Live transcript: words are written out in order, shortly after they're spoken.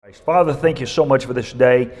Father, thank you so much for this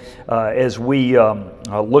day. As we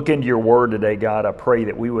look into your word today, God, I pray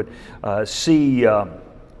that we would see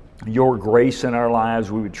your grace in our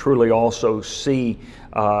lives. We would truly also see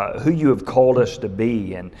who you have called us to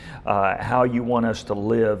be and how you want us to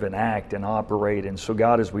live and act and operate. And so,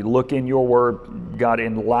 God, as we look in your word, God,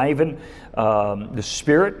 enliven the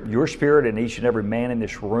Spirit, your Spirit, in each and every man in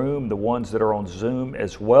this room, the ones that are on Zoom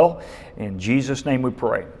as well. In Jesus' name we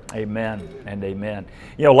pray. Amen and amen.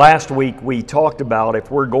 You know, last week we talked about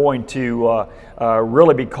if we're going to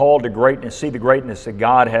really be called to greatness, see the greatness that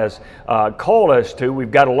God has called us to,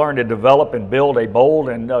 we've got to learn to develop and build a bold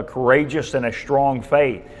and courageous and a strong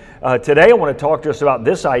faith. Today I want to talk to us about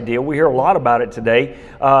this idea. We hear a lot about it today,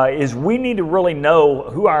 is we need to really know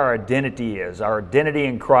who our identity is, our identity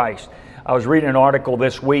in Christ. I was reading an article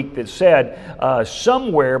this week that said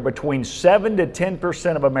somewhere between 7 to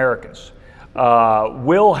 10% of Americans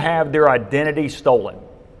will have their identity stolen.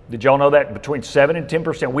 Did y'all know that? Between 7 and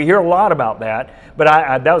 10%. We hear a lot about that, but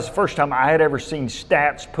that was the first time I had ever seen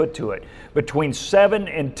stats put to it. Between 7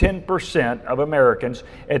 and 10% of Americans,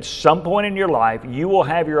 at some point in your life, you will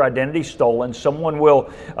have your identity stolen. Someone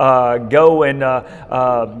will go and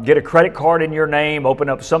get a credit card in your name, open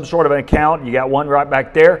up some sort of an account. You got one right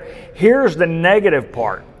back there. Here's the negative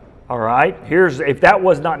part, all right? If that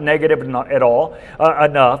was not negative at all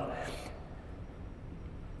enough,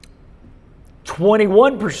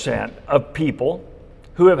 21% of people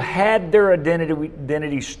who have had their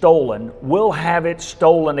identity stolen will have it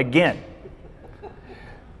stolen again.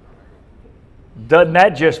 Doesn't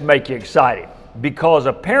that just make you excited? Because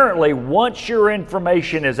apparently once your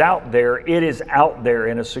information is out there, it is out there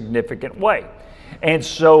in a significant way. And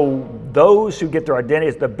so those who get their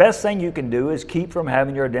identity, the best thing you can do is keep from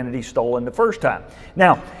having your identity stolen the first time.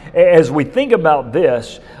 Now, as we think about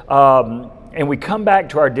this, and we come back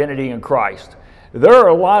to our identity in Christ, there are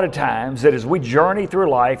a lot of times that as we journey through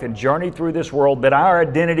life and journey through this world that our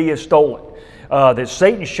identity is stolen. That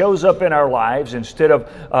Satan shows up in our lives instead of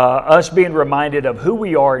us being reminded of who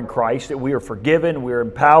we are in Christ, that we are forgiven, we are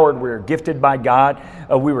empowered, we are gifted by God,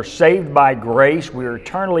 we were saved by grace, we are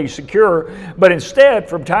eternally secure. But instead,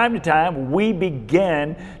 from time to time, we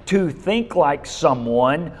begin to think like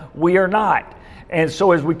someone we are not. And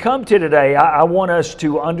so as we come to today, I want us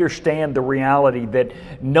to understand the reality that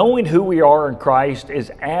knowing who we are in Christ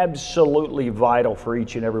is absolutely vital for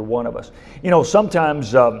each and every one of us. You know,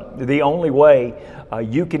 sometimes the only way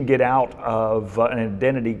you can get out of an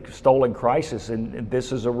identity stolen crisis, and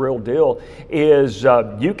this is a real deal, is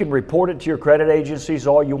you can report it to your credit agencies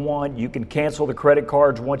all you want. You can cancel the credit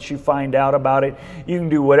cards once you find out about it. You can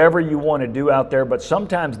do whatever you want to do out there, but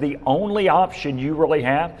sometimes the only option you really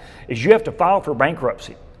have is you have to file for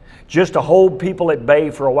bankruptcy, just to hold people at bay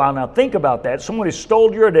for a while. Now think about that. Someone has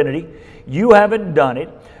stole your identity. You haven't done it,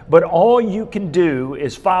 but all you can do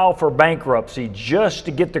is file for bankruptcy just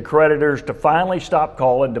to get the creditors to finally stop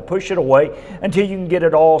calling, to push it away until you can get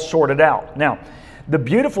it all sorted out. Now, the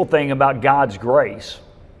beautiful thing about God's grace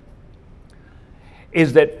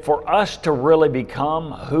is that for us to really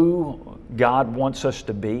become who God wants us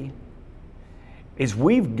to be, is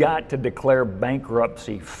we've got to declare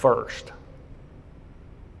bankruptcy first.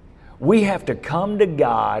 We have to come to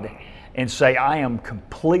God and say, I am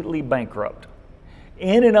completely bankrupt.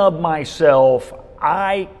 In and of myself,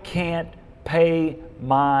 I can't pay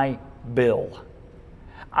my bill.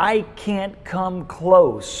 I can't come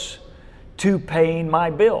close to paying my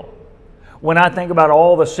bill. When I think about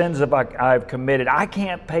all the sins that I've committed, I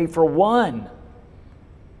can't pay for one.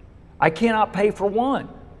 I cannot pay for one.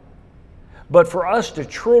 But for us to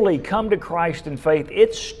truly come to Christ in faith,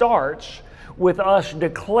 it starts with us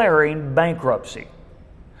declaring bankruptcy.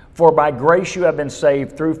 For by grace you have been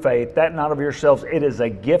saved through faith, that not of yourselves, it is a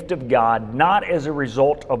gift of God, not as a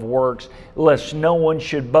result of works, lest no one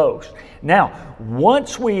should boast. Now,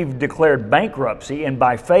 once we've declared bankruptcy and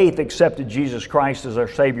by faith accepted Jesus Christ as our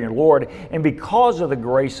Savior and Lord, and because of the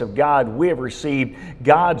grace of God, we have received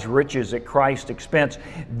God's riches at Christ's expense,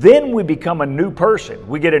 then we become a new person.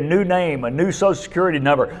 We get a new name, a new Social Security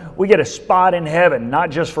number. We get a spot in heaven,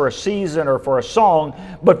 not just for a season or for a song,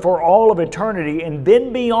 but for all of eternity. And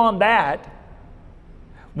then beyond that,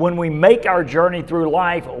 when we make our journey through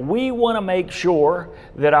life, we want to make sure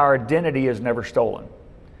that our identity is never stolen.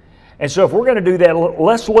 And so if we're going to do that,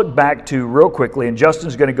 let's look back to real quickly, and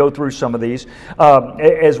Justin's going to go through some of these,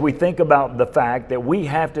 as we think about the fact that we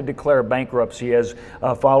have to declare bankruptcy as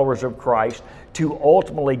followers of Christ to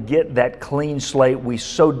ultimately get that clean slate we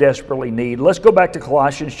so desperately need. Let's go back to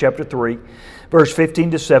Colossians chapter 3, verse 15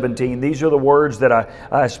 to 17. These are the words that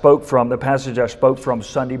I spoke from, the passage I spoke from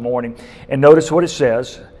Sunday morning. And notice what it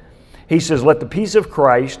says. He says, let the peace of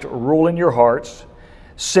Christ rule in your hearts,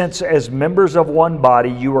 since as members of one body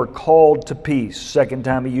you are called to peace. Second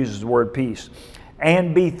time he uses the word peace.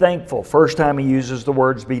 And be thankful. First time he uses the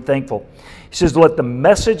words be thankful. He says, let the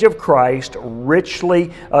message of Christ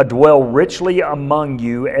richly dwell richly among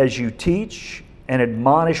you as you teach and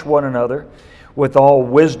admonish one another with all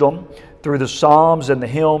wisdom through the psalms and the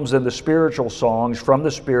hymns and the spiritual songs from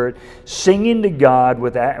the Spirit, singing to God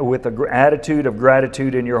with an attitude of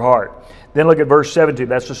gratitude in your heart. Then look at verse 17.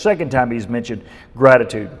 That's the second time he's mentioned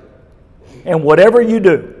gratitude. And whatever you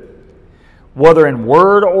do, whether in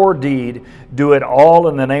word or deed, do it all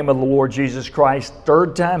in the name of the Lord Jesus Christ.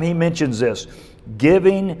 Third time he mentions this,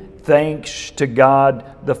 giving thanks to God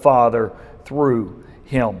the Father through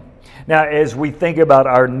Him. Now, as we think about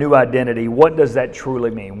our new identity, what does that truly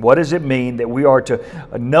mean? What does it mean that we are to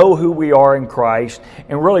know who we are in Christ?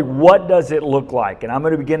 And really, what does it look like? And I'm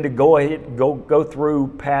going to begin to go through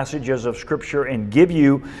passages of Scripture and give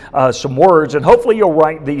you some words, and hopefully you'll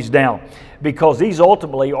write these down, because these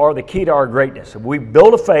ultimately are the key to our greatness. If we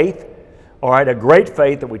build a faith, all right, a great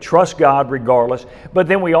faith that we trust God regardless, but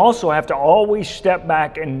then we also have to always step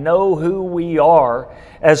back and know who we are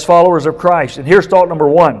as followers of Christ. And here's thought number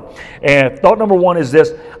one. And thought number one is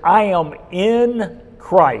this: I am in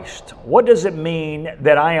Christ. What does it mean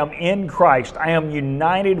that I am in Christ? I am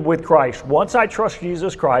united with Christ. Once I trust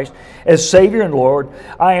Jesus Christ as Savior and Lord,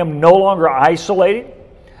 I am no longer isolated.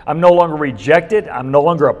 I'm no longer rejected. I'm no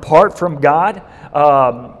longer apart from God.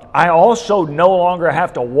 I also no longer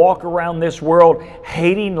have to walk around this world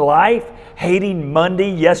hating life, hating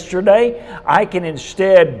Monday, yesterday. I can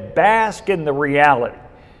instead bask in the reality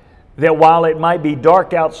that while it might be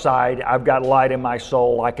dark outside, I've got light in my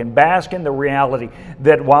soul. I can bask in the reality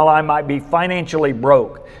that while I might be financially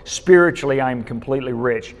broke, spiritually I'm completely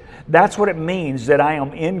rich. That's what it means that I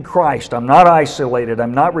am in Christ. I'm not isolated.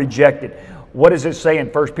 I'm not rejected. What does it say in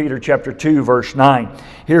 1 Peter chapter 2, verse 9?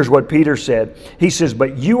 Here's what Peter said. He says,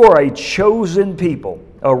 but you are a chosen people,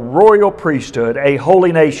 a royal priesthood, a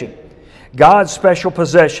holy nation, God's special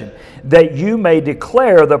possession, that you may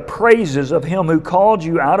declare the praises of Him who called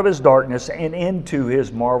you out of His darkness and into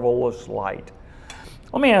His marvelous light.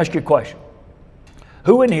 Let me ask you a question.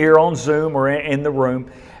 Who in here on Zoom or in the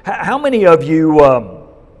room, how many of you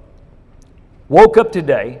woke up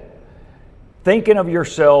today thinking of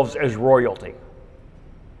yourselves as royalty?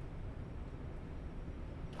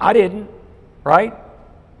 I didn't, right?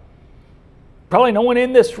 Probably no one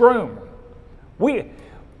in this room.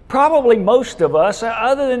 Probably most of us,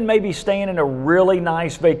 other than maybe staying in a really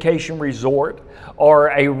nice vacation resort or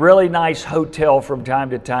a really nice hotel from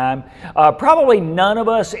time to time, probably none of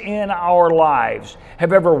us in our lives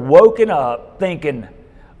have ever woken up thinking,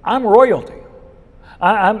 I'm royalty.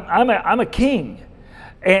 I'm a king.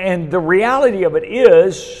 And the reality of it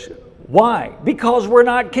is, why? Because we're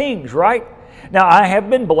not kings, right? Now, I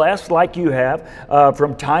have been blessed, like you have,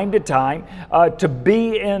 from time to time, to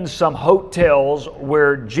be in some hotels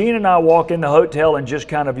where Gene and I walk in the hotel and just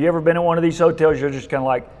kind of, you ever been in one of these hotels, you're just kind of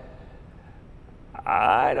like,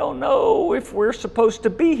 I don't know if we're supposed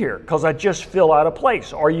to be here because I just feel out of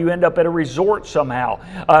place. Or you end up at a resort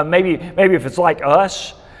somehow. Maybe if it's like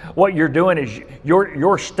us, what you're doing is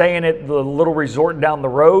you're staying at the little resort down the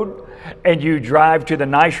road and you drive to the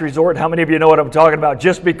nice resort. How many of you know what I'm talking about?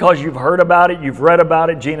 Just because you've heard about it, you've read about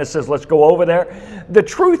it, Gina says, let's go over there. The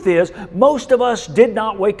truth is, most of us did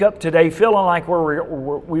not wake up today feeling like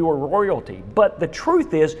we were royalty. But the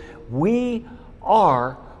truth is, we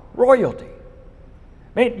are royalty.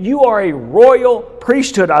 Man, you are a royal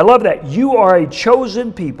priesthood. I love that. You are a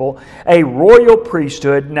chosen people, a royal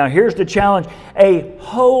priesthood. Now here's the challenge, a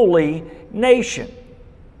holy nation.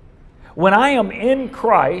 When I am in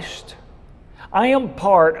Christ, I am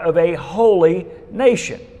part of a holy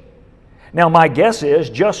nation. Now my guess is,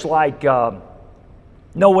 just like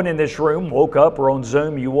no one in this room woke up, or on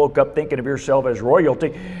Zoom you woke up thinking of yourself as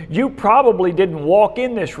royalty, you probably didn't walk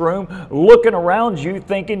in this room looking around you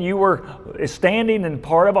thinking you were standing in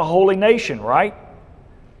part of a holy nation, right?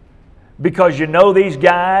 Because you know these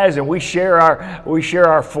guys and we share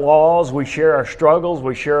our flaws, we share our struggles,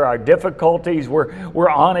 we share our difficulties, we're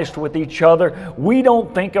honest with each other. We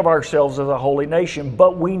don't think of ourselves as a holy nation,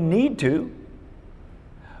 but we need to.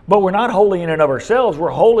 But we're not holy in and of ourselves. We're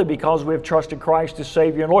holy because we have trusted Christ as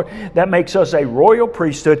Savior and Lord. That makes us a royal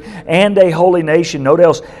priesthood and a holy nation. Note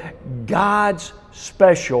else, God's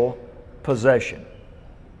special possession.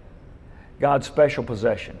 God's special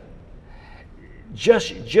possession.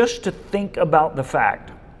 Just to think about the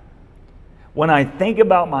fact, when I think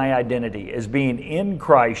about my identity as being in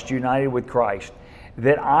Christ, united with Christ,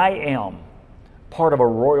 that I am part of a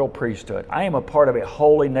royal priesthood. I am a part of a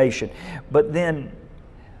holy nation. But then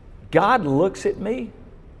God looks at me,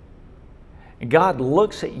 and God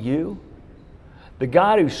looks at you, the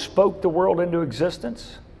God who spoke the world into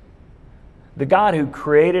existence, the God who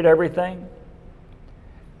created everything.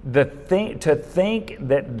 To think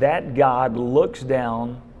that God looks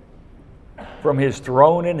down from His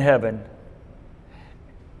throne in heaven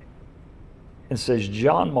and says,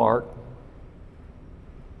 John Mark,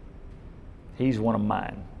 he's one of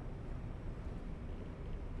mine.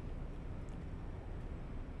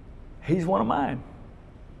 He's one of mine.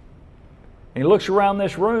 And he looks around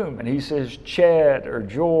this room and he says, Chet or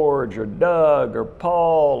George or Doug or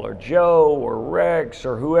Paul or Joe or Rex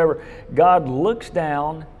or whoever. God looks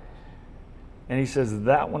down and He says,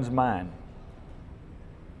 that one's mine.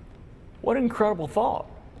 What an incredible thought.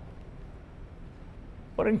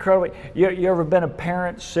 What incredible. You ever been a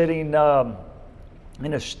parent sitting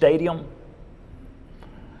in a stadium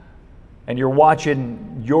and you're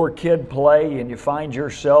watching your kid play and you find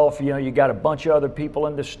yourself, you got a bunch of other people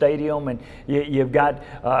in the stadium and you've got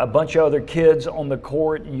a bunch of other kids on the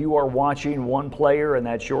court. You are watching one player and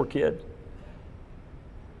that's your kid.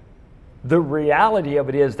 The reality of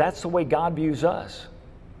it is that's the way God views us,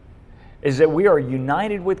 is that we are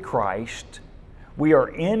united with Christ, we are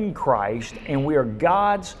in Christ, and we are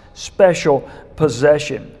God's special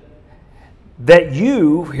possession. That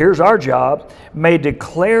you, here's our job, may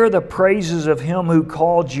declare the praises of Him who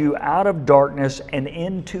called you out of darkness and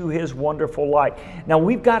into His wonderful light. Now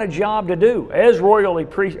we've got a job to do as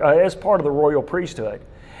as part of the royal priesthood,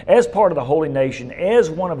 as part of the holy nation,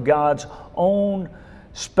 as one of God's own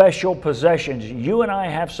special possessions. You and I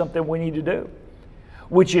have something we need to do,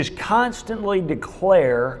 which is constantly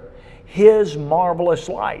declare His marvelous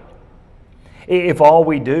light. If all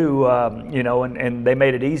we do, and they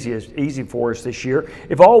made it easy for us this year,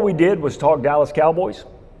 if all we did was talk Dallas Cowboys,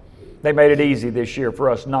 they made it easy this year for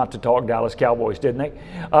us not to talk Dallas Cowboys, didn't they?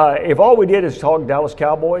 If all we did is talk Dallas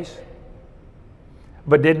Cowboys,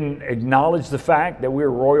 but didn't acknowledge the fact that we're a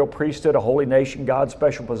royal priesthood, a holy nation, God's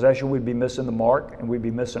special possession, we'd be missing the mark and we'd be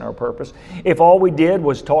missing our purpose. If all we did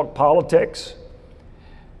was talk politics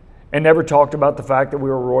and never talked about the fact that we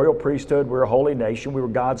were a royal priesthood, we were a holy nation, we were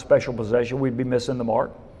God's special possession, we'd be missing the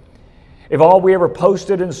mark. If all we ever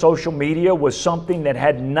posted in social media was something that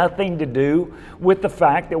had nothing to do with the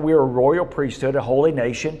fact that we were a royal priesthood, a holy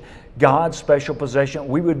nation, God's special possession,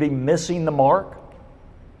 we would be missing the mark.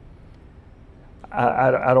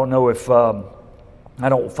 I don't know if I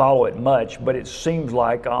don't follow it much, but it seems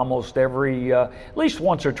like almost at least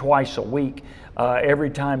once or twice a week, every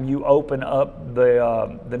time you open up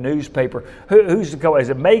the newspaper, who's the couple? Is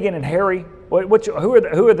it Meghan and Harry?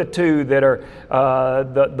 Who are the two that are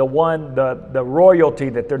the royalty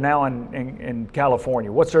that they're now in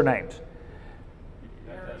California? What's their names?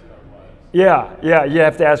 Yeah, you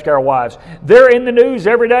have to ask our wives. They're in the news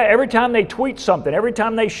every day, every time they tweet something, every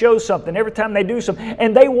time they show something, every time they do something.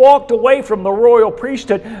 And they walked away from the royal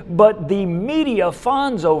priesthood, but the media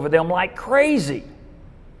fawns over them like crazy.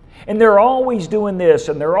 And they're always doing this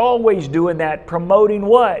and they're always doing that, promoting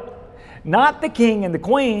what? Not the king and the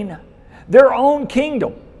queen, their own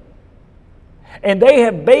kingdom. And they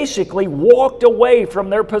have basically walked away from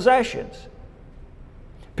their possessions.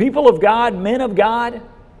 People of God, men of God,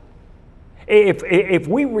 if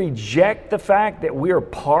we reject the fact that we are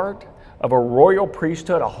part of a royal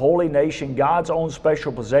priesthood, a holy nation, God's own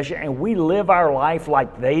special possession, and we live our life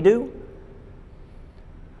like they do,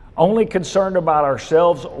 only concerned about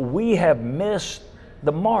ourselves, we have missed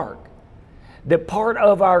the mark. That part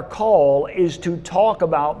of our call is to talk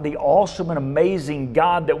about the awesome and amazing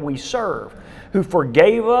God that we serve, who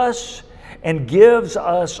forgave us and gives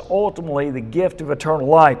us ultimately the gift of eternal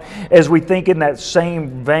life. As we think in that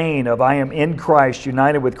same vein of I am in Christ,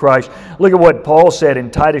 united with Christ, look at what Paul said in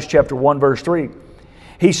Titus chapter 1 verse 3.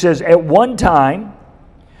 He says, at one time,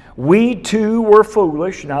 we too were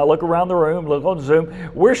foolish. Now look around the room, look on Zoom.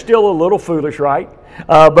 We're still a little foolish, right?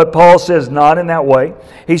 But Paul says not in that way.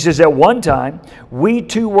 He says, at one time, we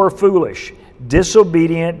too were foolish,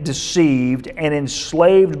 disobedient, deceived, and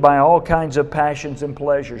enslaved by all kinds of passions and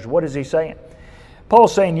pleasures. What is he saying?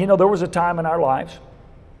 Paul's saying, there was a time in our lives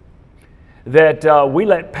that we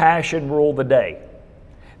let passion rule the day.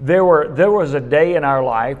 There was a day in our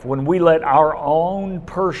life when we let our own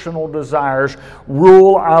personal desires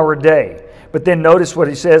rule our day. But then notice what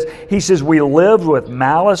he says. He says, we lived with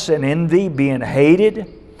malice and envy, being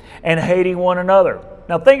hated and hating one another.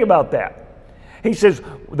 Now think about that. He says,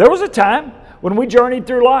 there was a time when we journeyed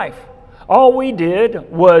through life. All we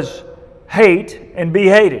did was hate and be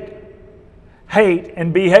hated. hate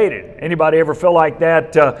and be hated. Anybody ever feel like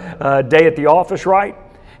that day at the office, right?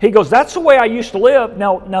 He goes, that's the way I used to live.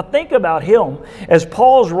 Now think about him as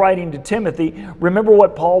Paul's writing to Timothy. Remember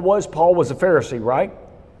what Paul was? Paul was a Pharisee, right?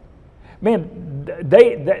 Man,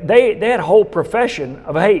 they had a whole profession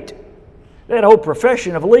of hate. They had a whole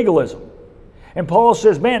profession of legalism. And Paul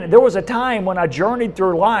says, man, there was a time when I journeyed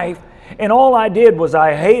through life and all I did was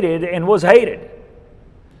I hated and was hated.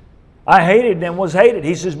 I hated and was hated.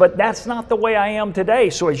 He says, but that's not the way I am today.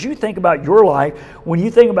 So as you think about your life, when you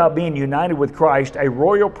think about being united with Christ, a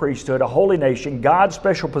royal priesthood, a holy nation, God's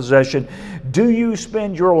special possession, do you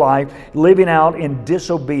spend your life living out in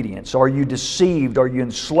disobedience? Are you deceived? Are you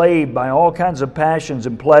enslaved by all kinds of passions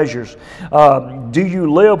and pleasures? Do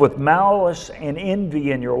you live with malice and envy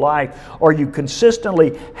in your life? Are you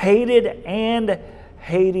consistently hated and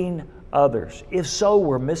hating others? If so,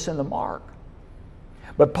 we're missing the mark.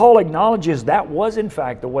 But Paul acknowledges that was in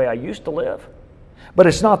fact the way I used to live. But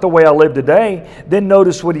it's not the way I live today. Then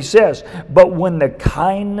notice what he says. But when the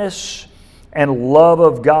kindness and love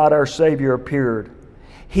of God our Savior appeared,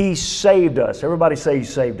 He saved us. Everybody say He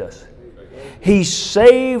saved us. He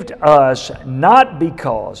saved us not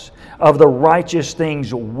because of the righteous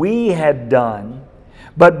things we had done,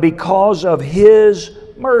 but because of His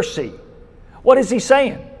mercy. What is he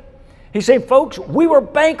saying? He's saying, folks, we were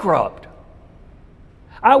bankrupt.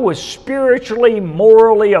 I was spiritually,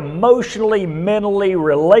 morally, emotionally, mentally,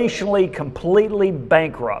 relationally, completely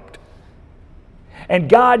bankrupt. And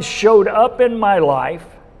God showed up in my life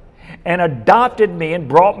and adopted me and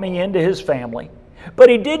brought me into His family. But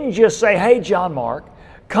He didn't just say, hey, John Mark,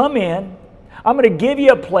 come in. I'm going to give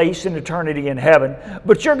you a place in eternity in heaven,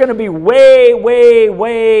 but you're going to be way, way,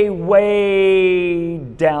 way, way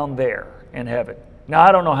down there in heaven. Now,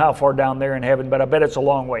 I don't know how far down there in heaven, but I bet it's a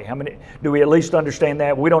long way. How many? Do we at least understand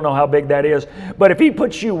that? We don't know how big that is. But if He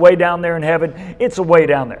puts you way down there in heaven, it's a way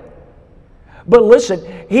down there. But listen,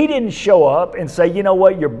 He didn't show up and say, you know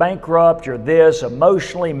what, you're bankrupt, you're this,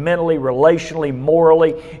 emotionally, mentally, relationally,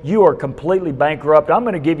 morally, you are completely bankrupt. I'm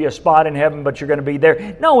going to give you a spot in heaven, but you're going to be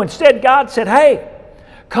there. No, instead God said, hey,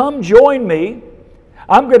 come join me.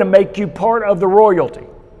 I'm going to make you part of the royalty.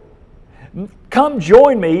 Come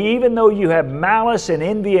join me, even though you have malice and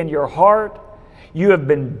envy in your heart. You have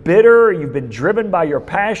been bitter, you've been driven by your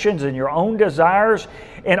passions and your own desires,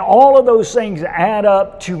 and all of those things add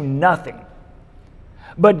up to nothing.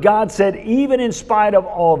 But God said, even in spite of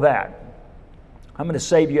all that, I'm going to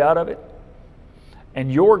save you out of it, and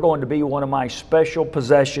you're going to be one of my special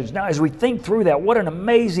possessions. Now, as we think through that, what an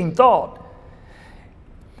amazing thought.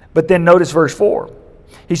 But then notice verse 4.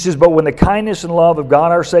 He says, but when the kindness and love of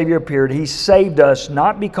God our Savior appeared, He saved us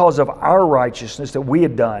not because of our righteousness that we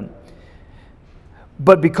had done,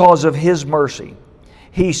 but because of His mercy.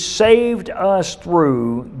 He saved us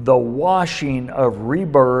through the washing of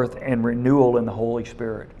rebirth and renewal in the Holy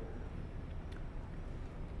Spirit.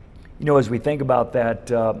 You know, as we think about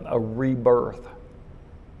that, a rebirth,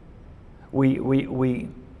 we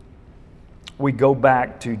go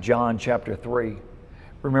back to John chapter 3.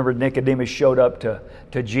 Remember, Nicodemus showed up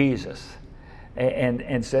to Jesus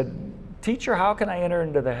and said, teacher, how can I enter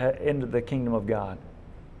into the kingdom of God?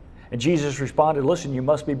 And Jesus responded, listen, you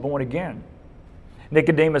must be born again.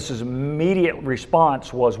 Nicodemus' immediate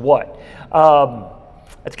response was what?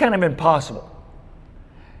 It's kind of impossible.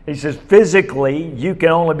 He says, physically, you can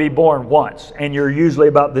only be born once, and you're usually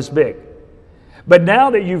about this big. But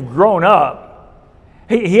now that you've grown up,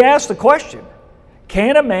 he asked the question,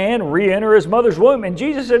 can a man re-enter his mother's womb? And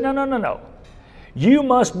Jesus said, no. You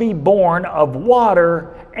must be born of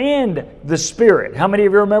water and the Spirit. How many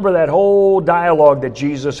of you remember that whole dialogue that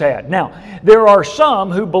Jesus had? Now, there are some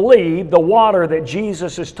who believe the water that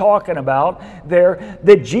Jesus is talking about there,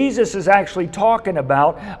 that Jesus is actually talking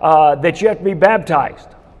about that you have to be baptized.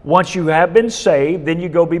 Once you have been saved, then you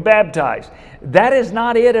go be baptized. That is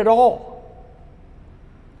not it at all.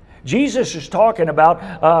 Jesus is talking about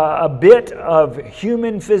a bit of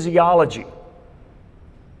human physiology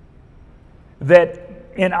that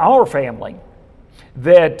in our family,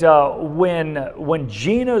 that when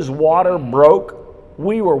Gina's water broke,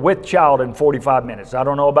 we were with child in 45 minutes. I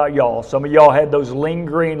don't know about y'all. Some of y'all had those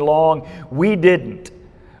lingering long. We didn't.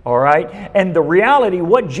 All right? And the reality,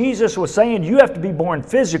 what Jesus was saying, you have to be born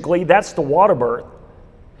physically. That's the water birth.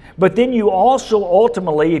 But then you also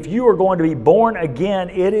ultimately, if you are going to be born again,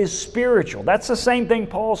 it is spiritual. That's the same thing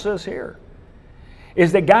Paul says here.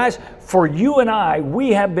 Is that, guys, for you and I,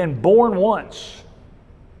 we have been born once.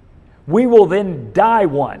 We will then die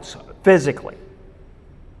once, physically.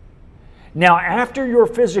 Now, after your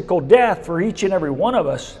physical death, for each and every one of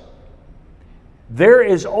us, there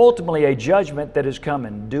is ultimately a judgment that is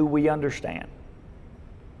coming. Do we understand?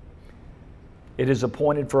 It is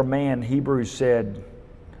appointed for a man, Hebrews said,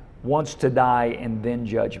 once to die and then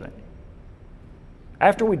judgment.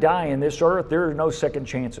 After we die in this earth, there are no second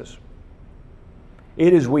chances.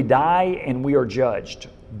 It is we die and we are judged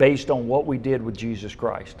based on what we did with Jesus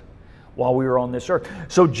Christ while we were on this earth.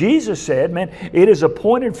 So Jesus said, man, it is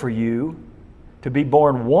appointed for you to be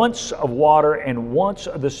born once of water and once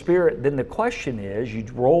of the Spirit. Then the question is, you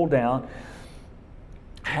roll down,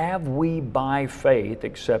 have we by faith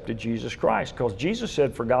accepted Jesus Christ? Because Jesus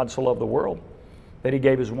said, for God so loved the world that He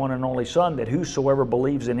gave His one and only Son, that whosoever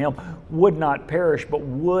believes in Him would not perish, but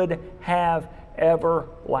would have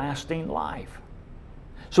everlasting life.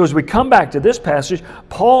 So as we come back to this passage,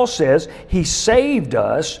 Paul says He saved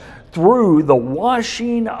us through the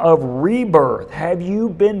washing of rebirth. Have you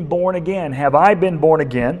been born again? Have I been born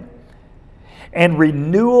again? And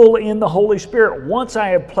renewal in the Holy Spirit. Once I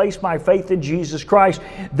have placed my faith in Jesus Christ,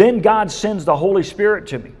 then God sends the Holy Spirit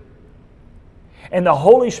to me. And the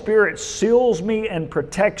Holy Spirit seals me and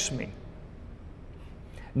protects me.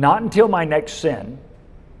 Not until my next sin.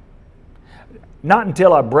 Not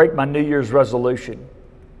until I break my New Year's resolution.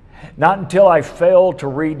 Not until I fail to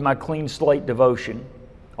read my clean slate devotion.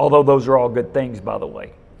 Although those are all good things, by the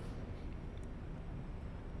way.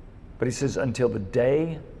 But he says, until the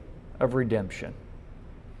day of redemption.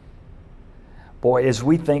 Boy, as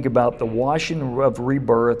we think about the washing of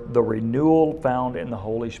rebirth, the renewal found in the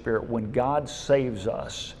Holy Spirit, when God saves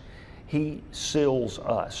us, He seals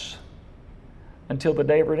us until the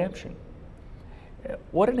day of redemption.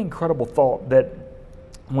 What an incredible thought that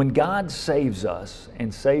when God saves us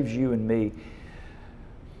and saves you and me,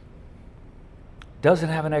 doesn't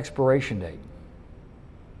have an expiration date.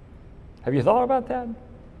 Have you thought about that?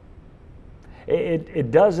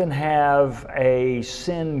 It doesn't have a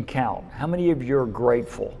sin count. How many of you are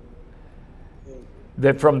grateful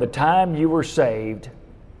that from the time you were saved,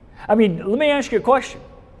 I mean, let me ask you a question.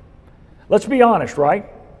 Let's be honest, right?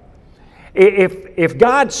 If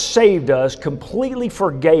God saved us, completely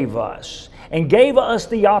forgave us, and gave us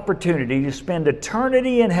the opportunity to spend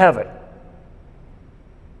eternity in heaven,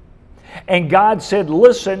 and God said,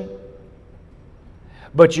 listen,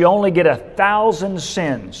 but you only get 1,000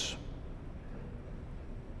 sins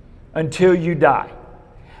until you die.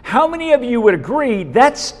 How many of you would agree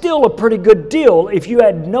that's still a pretty good deal if you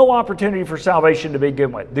had no opportunity for salvation to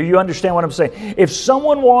begin with? Do you understand what I'm saying? If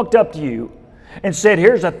someone walked up to you and said,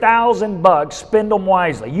 here's $1,000, spend them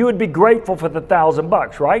wisely, you would be grateful for the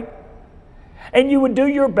 $1,000, right? And you would do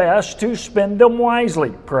your best to spend them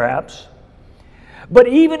wisely, perhaps. But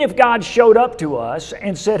even if God showed up to us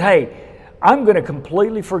and said, hey, I'm going to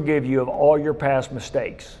completely forgive you of all your past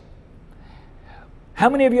mistakes. How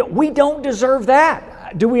many of you, we don't deserve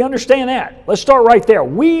that. Do we understand that? Let's start right there.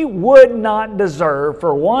 We would not deserve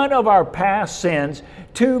for one of our past sins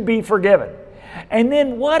to be forgiven. And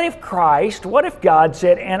then what if God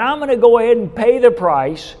said, and I'm going to go ahead and pay the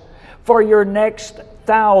price for your next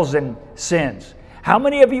 1,000 sins? How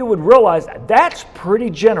many of you would realize that's pretty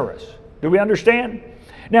generous? Do we understand?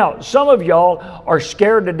 Now, some of y'all are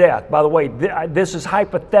scared to death. By the way, this is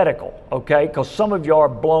hypothetical, okay? Because some of y'all are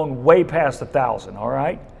blown way past 1,000, all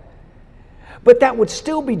right? But that would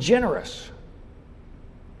still be generous.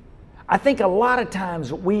 I think a lot of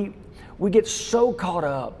times we get so caught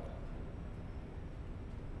up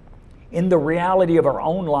in the reality of our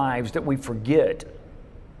own lives that we forget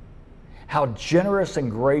how generous and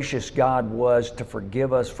gracious God was to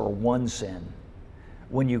forgive us for one sin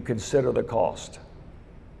when you consider the cost.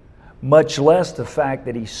 Much less the fact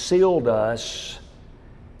that He sealed us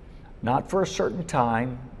not for a certain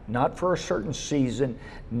time, not for a certain season,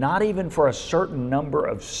 not even for a certain number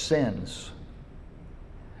of sins,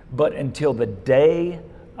 but until the day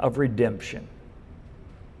of redemption.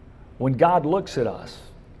 When God looks at us,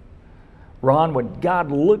 Ron, when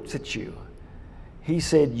God looks at you, He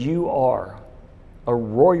said, you are a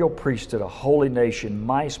royal priesthood, a holy nation,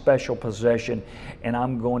 my special possession, and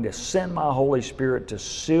I'm going to send my Holy Spirit to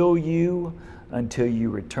seal you until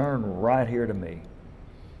you return right here to me.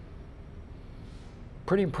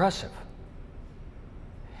 Pretty impressive.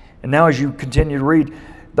 And now as you continue to read,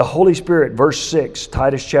 the Holy Spirit, verse 6,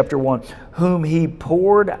 Titus chapter 1, whom He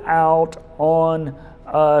poured out on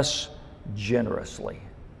us generously.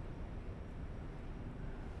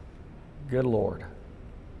 Good Lord.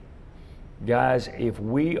 Guys, if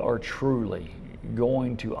we are truly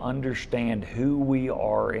going to understand who we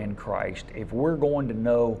are in Christ, if we're going to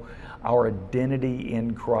know our identity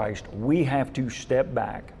in Christ, we have to step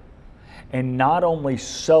back and not only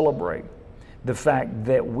celebrate the fact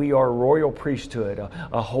that we are a royal priesthood,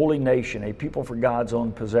 a holy nation, a people for God's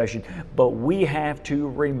own possession, but we have to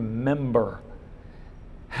remember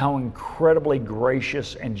how incredibly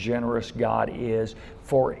gracious and generous God is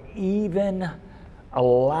for even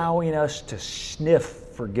allowing us to sniff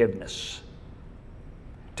forgiveness,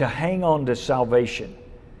 to hang on to salvation,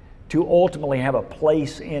 to ultimately have a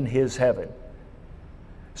place in His heaven.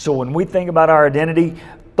 So when we think about our identity,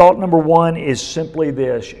 thought number one is simply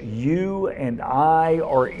this: you and I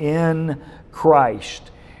are in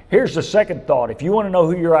Christ. Here's the second thought. If you want to know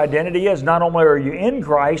who your identity is, not only are you in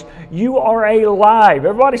Christ, you are alive.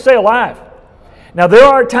 Everybody say alive. Now there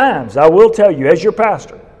are times, I will tell you, as your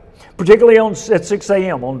pastor, particularly at 6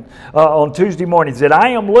 a.m. on Tuesday mornings, that I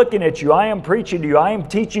am looking at you, I am preaching to you, I am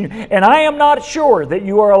teaching you, and I am not sure that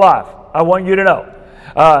you are alive. I want you to know.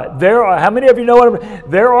 How many of you know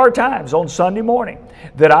there are times on Sunday morning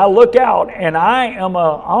that I look out and I am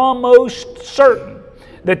almost certain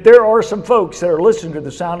that there are some folks that are listening to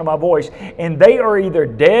the sound of my voice, and they are either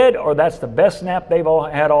dead or that's the best nap they've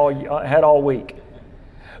had all week.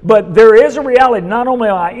 But there is a reality. Not only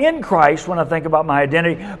am I in Christ when I think about my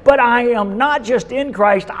identity, but I am not just in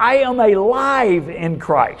Christ, I am alive in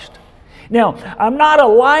Christ. Now, I'm not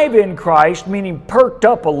alive in Christ, meaning perked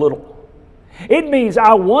up a little. It means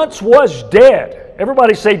I once was dead.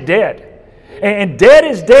 Everybody say dead. And dead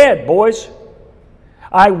is dead, boys.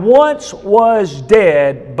 I once was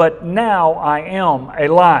dead, but now I am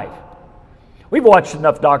alive. We've watched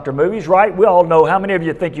enough doctor movies, right? We all know. How many of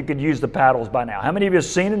you think you could use the paddles by now? How many of you have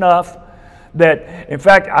seen enough that, in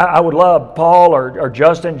fact, I would love Paul or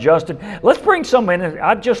Justin, let's bring some in.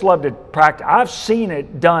 I'd just love to practice. I've seen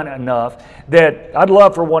it done enough that I'd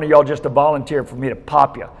love for one of y'all just to volunteer for me to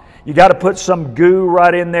pop you. You got to put some goo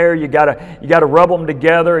right in there. You got to rub them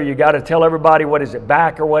together. You got to tell everybody what is it,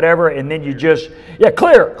 back or whatever, and then you just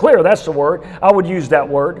clear. That's the word. I would use that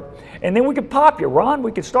word, and then we could pop you. Ron,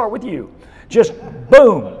 we could start with you. Just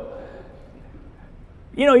boom.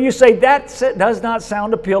 You know, you say that does not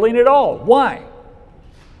sound appealing at all. Why?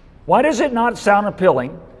 Why does it not sound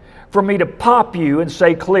appealing for me to pop you and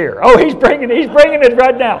say clear? Oh, he's bringing it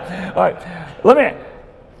right now. All right,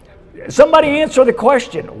 somebody answer the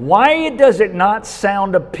question. Why does it not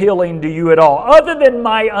sound appealing to you at all, other than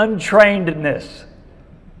my untrainedness?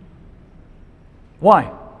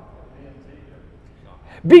 Why?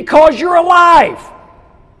 Because you're alive.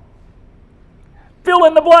 Fill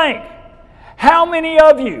in the blank. How many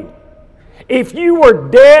of you, if you were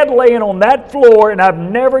dead laying on that floor and I've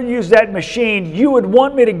never used that machine, you would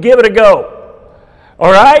want me to give it a go?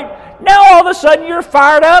 All right? Now all of a sudden you're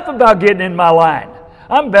fired up about getting in my line.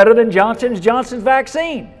 I'm better than Johnson's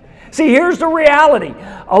vaccine. See, here's the reality.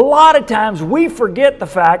 A lot of times we forget the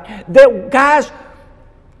fact that, guys,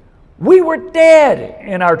 we were dead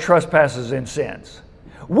in our trespasses and sins.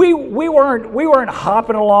 We weren't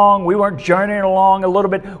hopping along. We weren't journeying along a little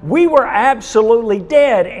bit. We were absolutely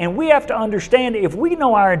dead, and we have to understand, if we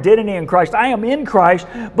know our identity in Christ, I am in Christ,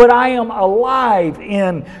 but I am alive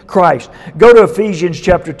in Christ. Go to Ephesians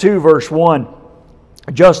chapter 2, verse 1.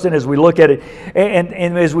 Justin, as we look at it,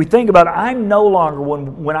 and as we think about it, I'm no longer,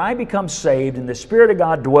 when I become saved and the Spirit of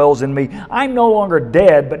God dwells in me, I'm no longer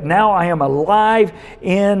dead, but now I am alive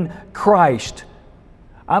in Christ.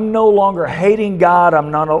 I'm no longer hating God. I'm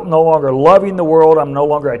no longer loving the world. I'm no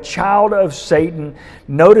longer a child of Satan.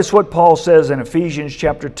 Notice what Paul says in Ephesians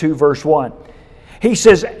chapter 2, verse 1. He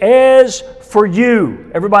says, as for you,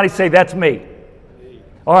 everybody say, that's me.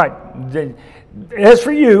 All right. As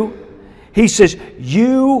for you, he says,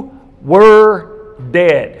 you were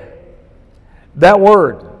dead. That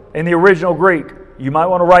word in the original Greek, you might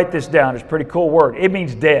want to write this down. It's a pretty cool word. It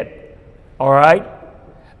means dead. All right?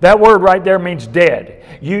 That word right there means dead.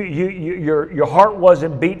 Your heart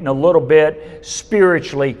wasn't beating a little bit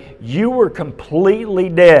spiritually. You were completely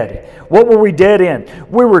dead. What were we dead in?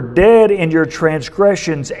 We were dead in your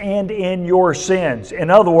transgressions and in your sins. In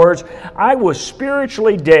other words, I was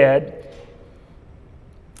spiritually dead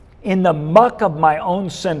in the muck of my own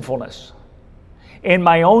sinfulness, in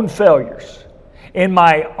my own failures, in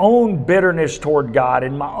my own bitterness toward God,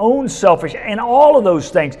 in my own selfish, and all of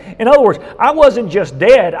those things. In other words, I wasn't just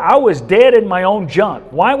dead, I was dead in my own junk.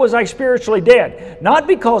 Why was I spiritually dead? Not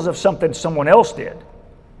because of something someone else did.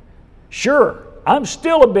 Sure, I'm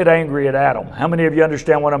still a bit angry at Adam. How many of you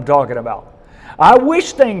understand what I'm talking about? I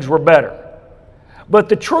wish things were better. But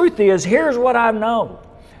the truth is, here's what I know.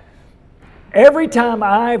 Every time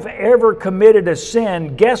I've ever committed a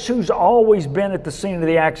sin, guess who's always been at the scene of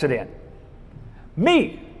the accident?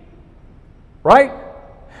 Me. Right?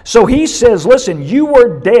 So he says, listen, you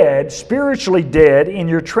were dead, spiritually dead, in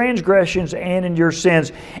your transgressions and in your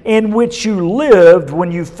sins, in which you lived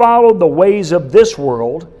when you followed the ways of this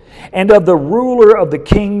world, and of the ruler of the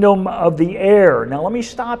kingdom of the air. Now let me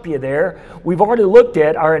stop you there. We've already looked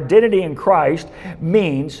at our identity in Christ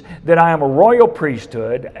means that I am a royal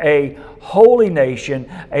priesthood, a holy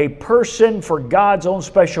nation, a person for God's own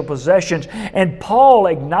special possessions. And Paul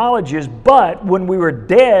acknowledges, but when we were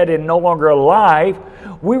dead and no longer alive,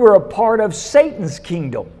 we were a part of Satan's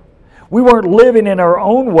kingdom. We weren't living in our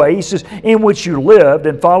own way. He says, in which you lived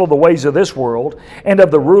and followed the ways of this world and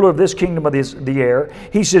of the ruler of this kingdom of the air.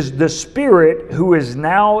 He says, the Spirit who is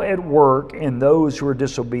now at work in those who are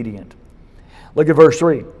disobedient. Look at verse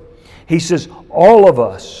 3. He says, all of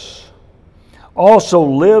us also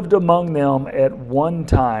lived among them at one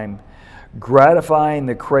time, gratifying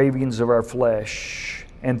the cravings of our flesh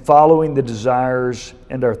and following the desires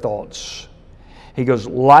and our thoughts. He goes,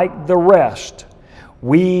 like the rest,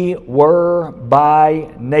 we were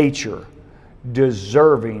by nature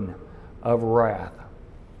deserving of wrath.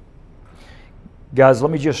 Guys, let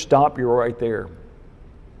me just stop you right there.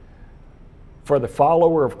 For the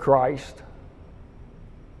follower of Christ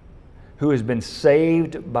who has been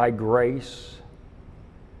saved by grace,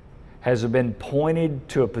 has been pointed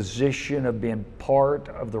to a position of being part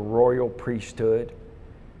of the royal priesthood,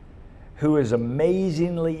 who is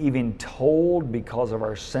amazingly even told because of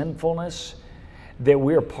our sinfulness that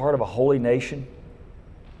we are part of a holy nation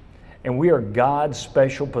and we are God's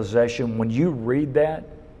special possession. When you read that,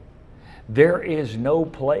 there is no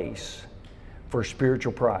place for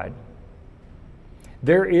spiritual pride.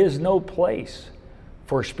 There is no place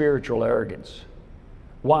for spiritual arrogance.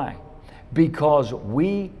 Why? Because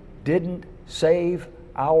we didn't save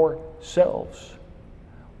ourselves.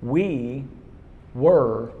 We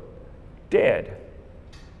were dead.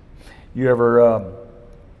 You ever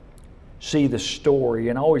see the story,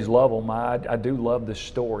 and I always love them. I do love the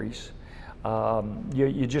stories.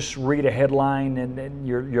 You just read a headline and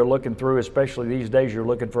you're looking through, especially these days, you're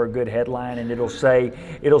looking for a good headline, and it'll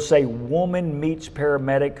say woman meets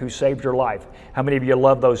paramedic who saved her life. How many of you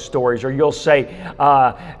love those stories? Or you'll say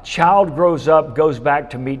child grows up, goes back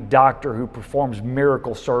to meet doctor who performs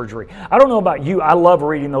miracle surgery. I don't know about you, I love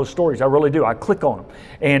reading those stories. I really do. I click on them,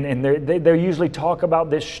 and they usually talk about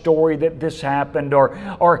this story that this happened,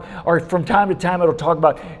 or from time to time it'll talk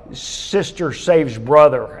about sister saves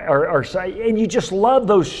brother, or and you just love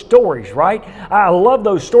those stories, right? I love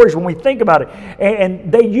those stories when we think about it. And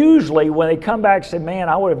they usually, when they come back, say, man,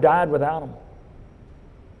 I would have died without them.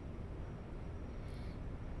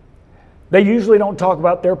 They usually don't talk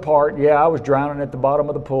about their part. Yeah, I was drowning at the bottom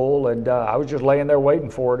of the pool and I was just laying there waiting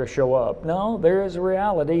for her to show up. No, there is a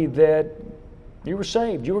reality that you were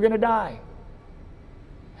saved. You were going to die.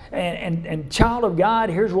 And child of God,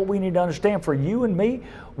 here's what we need to understand. For you and me,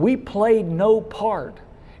 we played no part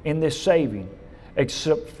in this saving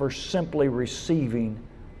except for simply receiving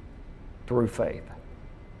through faith.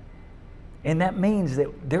 And that means that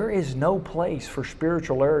there is no place for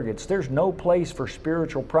spiritual arrogance. There's no place for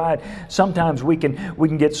spiritual pride. Sometimes we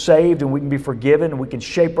can get saved and we can be forgiven and we can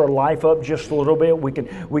shape our life up just a little bit. We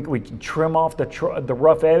can trim off the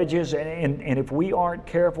rough edges, and if we aren't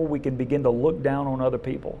careful, we can begin to look down on other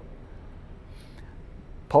people.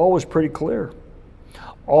 Paul was pretty clear.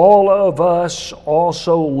 All of us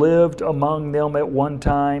also lived among them at one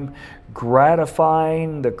time,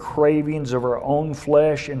 gratifying the cravings of our own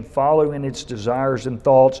flesh and following its desires and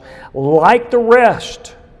thoughts. Like the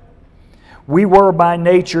rest, we were by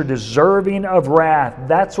nature deserving of wrath.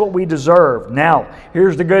 That's what we deserve. Now,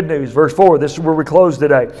 here's the good news. Verse 4, this is where we close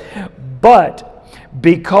today. But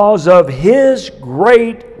because of His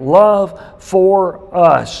great love for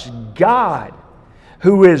us, God,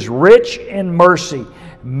 who is rich in mercy,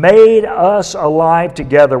 made us alive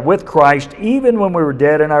together with Christ, even when we were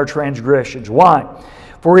dead in our transgressions. Why?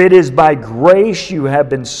 For it is by grace you have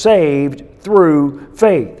been saved through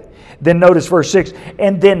faith. Then notice verse 6.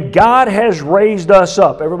 And then God has raised us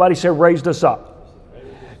up. Everybody say, raised us up.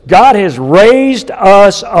 God has raised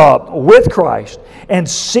us up with Christ and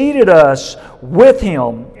seated us with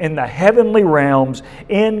Him in the heavenly realms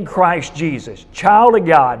in Christ Jesus. Child of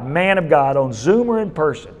God, man of God, on Zoom or in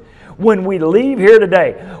person. When we leave here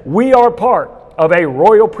today, we are part of a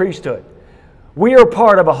royal priesthood. We are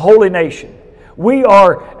part of a holy nation. We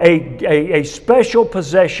are a special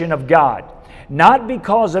possession of God. Not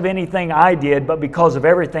because of anything I did, but because of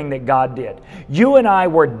everything that God did. You and I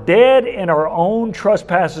were dead in our own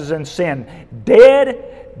trespasses and sin.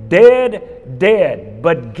 Dead, dead, dead.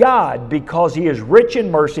 But God, because He is rich in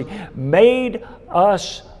mercy, made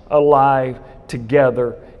us alive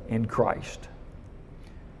together in Christ.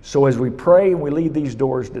 So as we pray and we leave these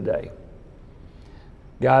doors today,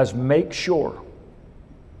 guys, make sure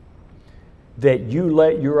that you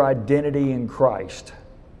let your identity in Christ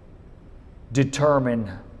determine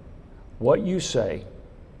what you say,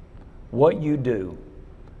 what you do,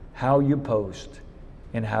 how you post,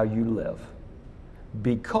 and how you live.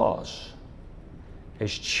 Because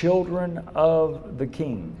as children of the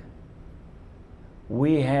King,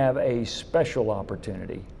 we have a special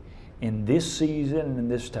opportunity in this season and in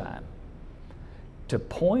this time to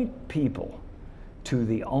point people to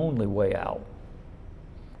the only way out,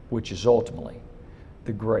 which is ultimately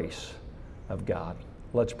the grace of God.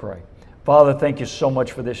 Let's pray. Father, thank you so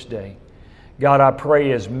much for this day. God, I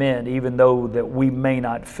pray as men, even though that we may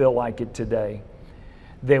not feel like it today,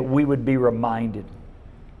 that we would be reminded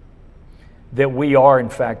that we are in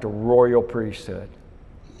fact a royal priesthood,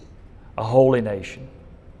 a holy nation,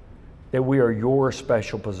 that we are your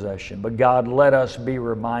special possession. But God, let us be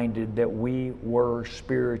reminded that we were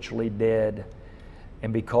spiritually dead,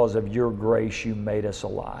 and because of your grace, you made us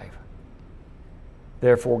alive.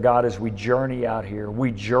 Therefore, God, as we journey out here,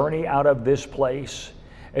 we journey out of this place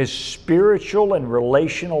as spiritual and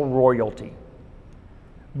relational royalty,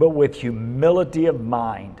 but with humility of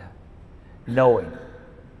mind, knowing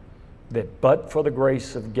that but for the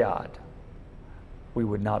grace of God, we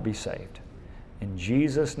would not be saved. In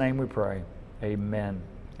Jesus' name we pray, amen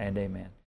and amen.